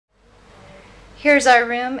Here's our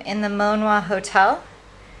room in the Monwya Hotel.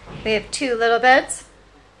 We have 2 little beds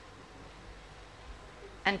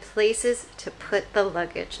and places to put the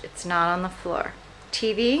luggage. It's not on the floor.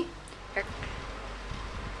 TV.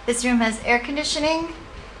 This room has air conditioning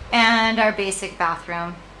and our basic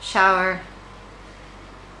bathroom, shower,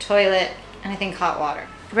 toilet, and I think hot water.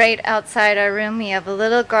 Right outside our room we have a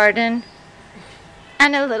little garden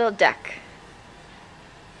and a little deck.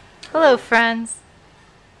 Hello, friends.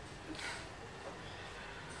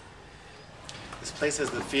 This place has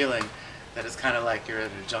the feeling that it's kind of like you're at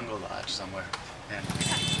a jungle lodge somewhere. And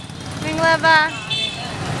Monywa.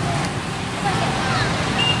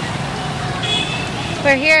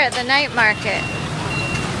 We're here at the night market.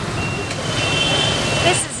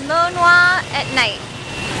 This is Monwya at night.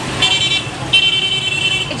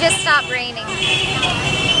 It just stopped raining.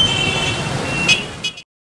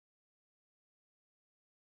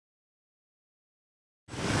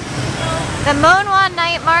 The Monwya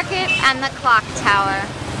night market and the clock tower.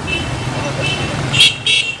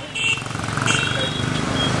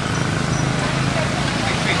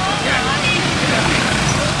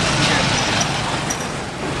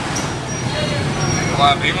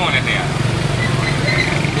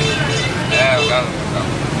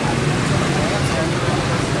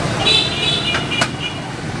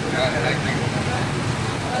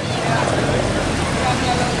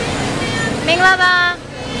 Minglaba.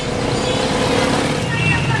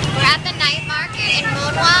 We're at the night market in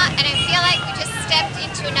Monwya, and I feel like we just stepped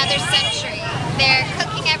into another century. They're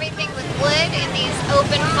cooking everything with wood in these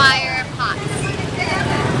open fire pots.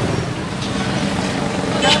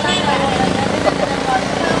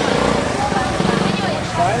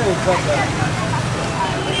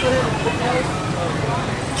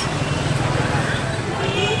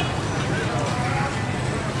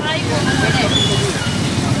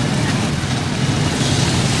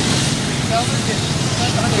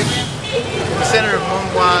 in the center of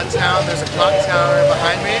Monwya town, there's a clock tower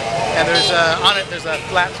behind me, and on it there's a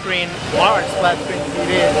flat screen, large flat screen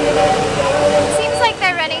TV. Seems like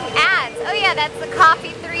they're running ads. Oh yeah, that's the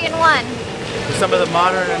coffee 3-in-1. Some of the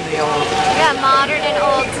modern and the old. Yeah, modern and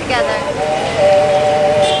old together.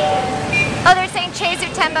 Oh, they're saying Chezu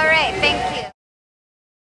Tembare. Thank you.